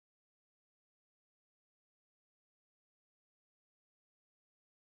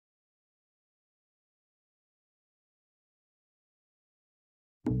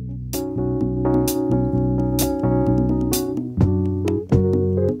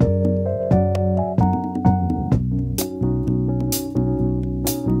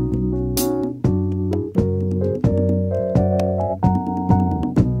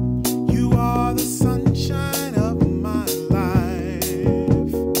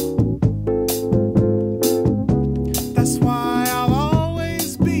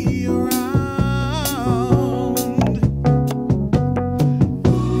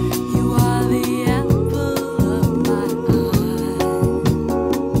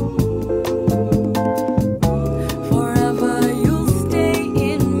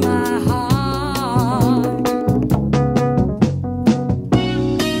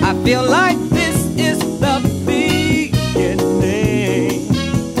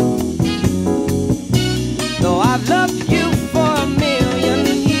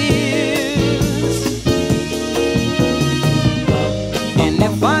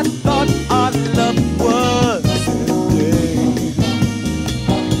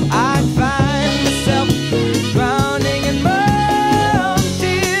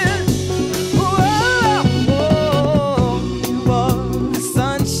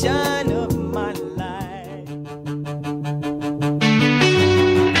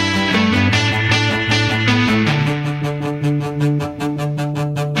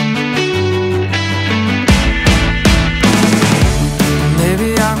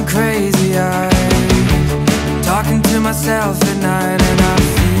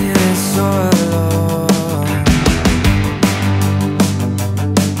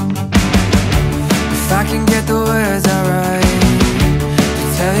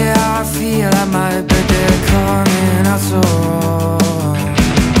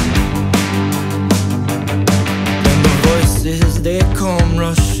They come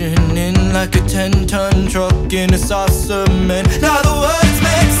rushing in like a 10-ton truck in a sauce of cement. Now the words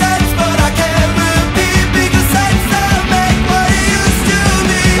make sense, but I can't repeat, because sense don't make what it used to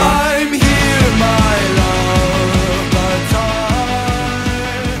be. I'm here, my love, but I'm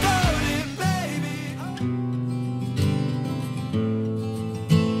floating, baby.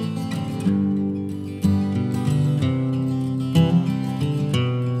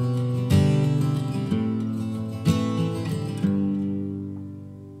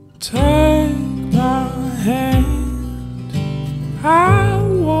 Take my hand, I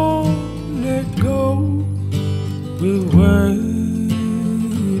won't let go. We waited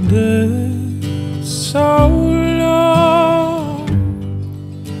so long,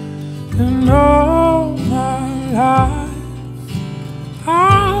 and all my life I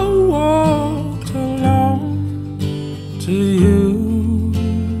walked alone to you,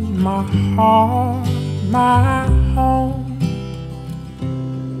 my heart, my home.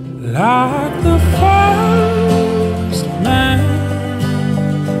 Like the first man,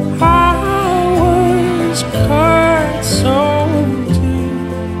 I was cut so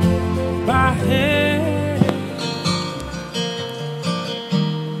deep by hate.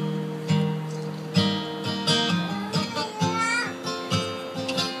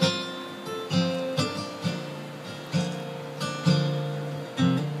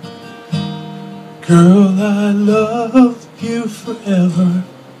 Girl, I love you forever,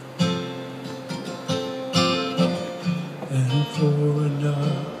 and for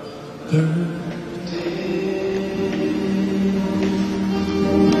another day.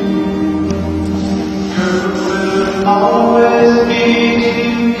 We'll always be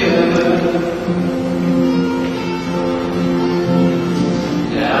together.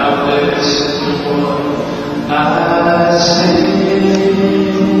 Now listen to what I say.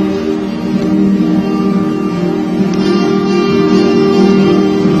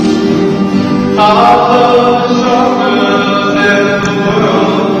 Our love is stronger than the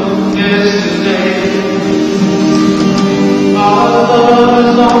world is today. Our love is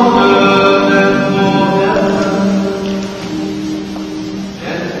longer than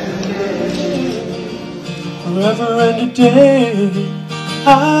forever and a day. Forever and a day, I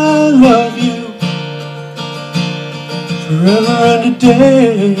love you. Forever and a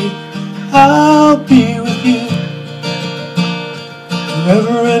day, I'll be with you.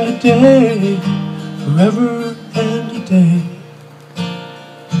 Forever and a day, forever and a day.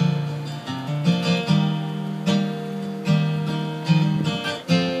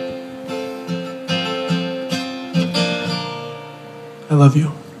 I love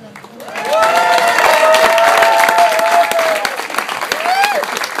you.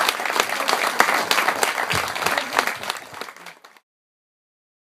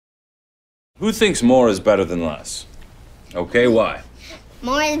 Who thinks more is better than less? Okay, why?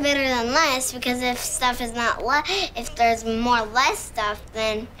 More is better than less, because if stuff is not if there's more less stuff,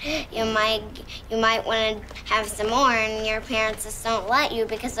 then you might want to have some more, and your parents just don't let you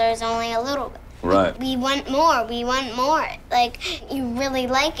because there's only a little bit. Right. We want more. We want more. Like, you really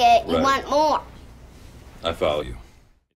like it. You want more. I follow you.